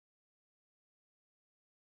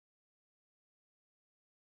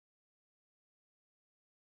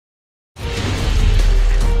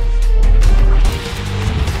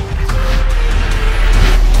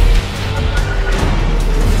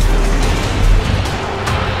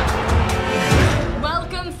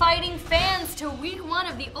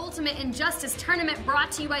Ultimate Injustice Tournament,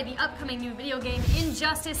 brought to you by the upcoming new video game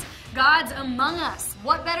Injustice: Gods Among Us.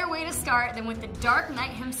 What better way to start than with the Dark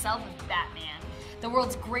Knight himself, Batman? The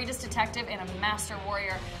world's greatest detective and a master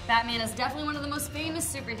warrior, Batman is definitely one of the most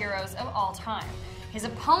famous superheroes of all time. His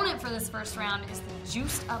opponent for this first round is the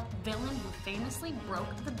juiced-up villain who famously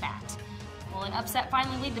broke the bat. Will an upset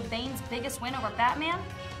finally lead to Bane's biggest win over Batman?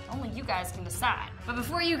 Only you guys can decide. But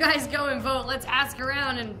before you guys go and vote, let's ask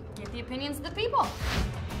around and get the opinions of the people.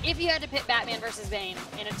 If you had to pit Batman versus Bane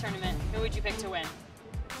in a tournament, who would you pick to win?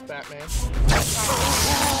 Batman.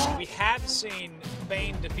 We have seen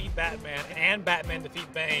Bane defeat Batman and Batman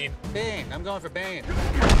defeat Bane. Bane. I'm going for Bane.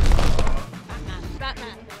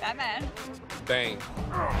 Batman. Batman. Bane.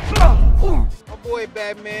 My boy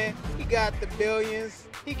Batman, he got the billions,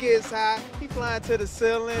 he gets high, he flying to the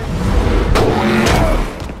ceiling.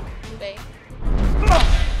 Bane.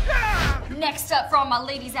 Next up, for all my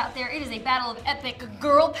ladies out there, it is a battle of epic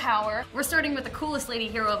girl power. We're starting with the coolest lady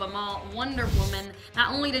hero of them all, Wonder Woman.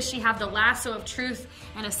 Not only does she have the lasso of truth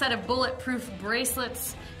and a set of bulletproof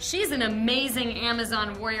bracelets, she's an amazing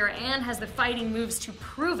Amazon warrior and has the fighting moves to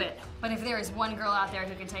prove it. But if there is one girl out there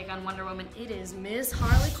who can take on Wonder Woman, it is Ms.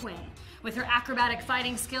 Harley Quinn. With her acrobatic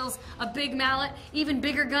fighting skills, a big mallet, even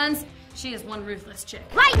bigger guns, she is one ruthless chick.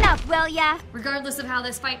 Lighten up, will ya? Regardless of how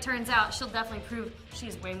this fight turns out, she'll definitely prove she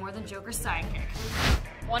is way more than Joker's sidekick.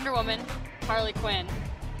 Wonder Woman, Harley Quinn.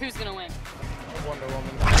 Who's gonna win? Wonder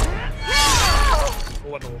Woman.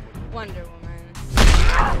 Wonder Woman. Wonder Woman.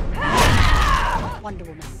 Wonder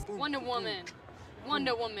Woman. Wonder Woman.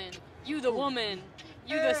 Wonder Woman. You the woman.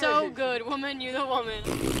 You the so good woman. You the woman.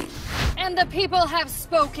 And the people have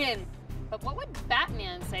spoken. But what would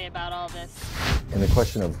Batman say about all this? In the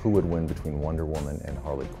question of who would win between Wonder Woman and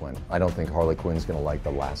Harley Quinn, I don't think Harley Quinn's going to like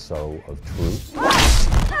the lasso of truth.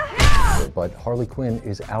 But Harley Quinn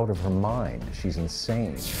is out of her mind. She's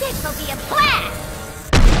insane. This will be a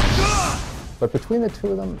blast! But between the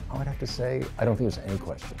two of them, I would have to say, I don't think there's any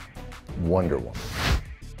question. Wonder Woman.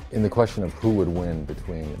 In the question of who would win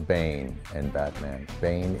between Bane and Batman,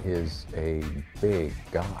 Bane is a big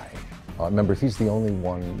guy. Remember, he's the only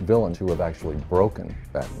one villain to have actually broken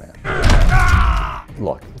Batman.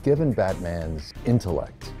 Look, given Batman's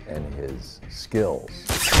intellect and his skills,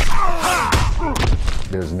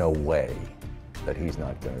 there's no way that he's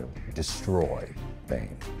not going to destroy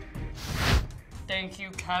Bane. Thank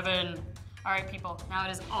you, Kevin. All right, people, now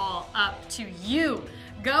it is all up to you.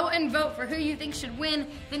 Go and vote for who you think should win,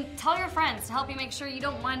 then tell your friends to help you make sure you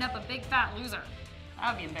don't wind up a big fat loser.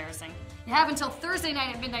 That would be embarrassing. You have until Thursday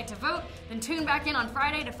night at midnight to vote, then tune back in on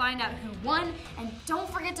Friday to find out who won, and don't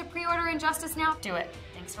forget to pre-order Injustice now. Do it.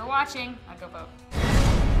 Thanks for watching. Now go vote.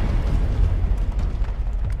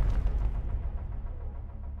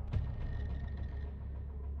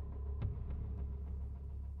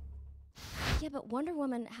 Yeah, but Wonder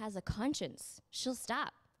Woman has a conscience. She'll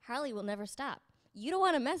stop. Harley will never stop. You don't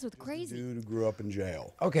want to mess with crazy. Dude who grew up in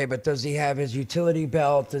jail. Okay, but does he have his utility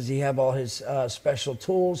belt? Does he have all his special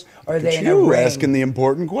tools? Are they in a You ring? asking the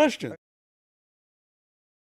important question.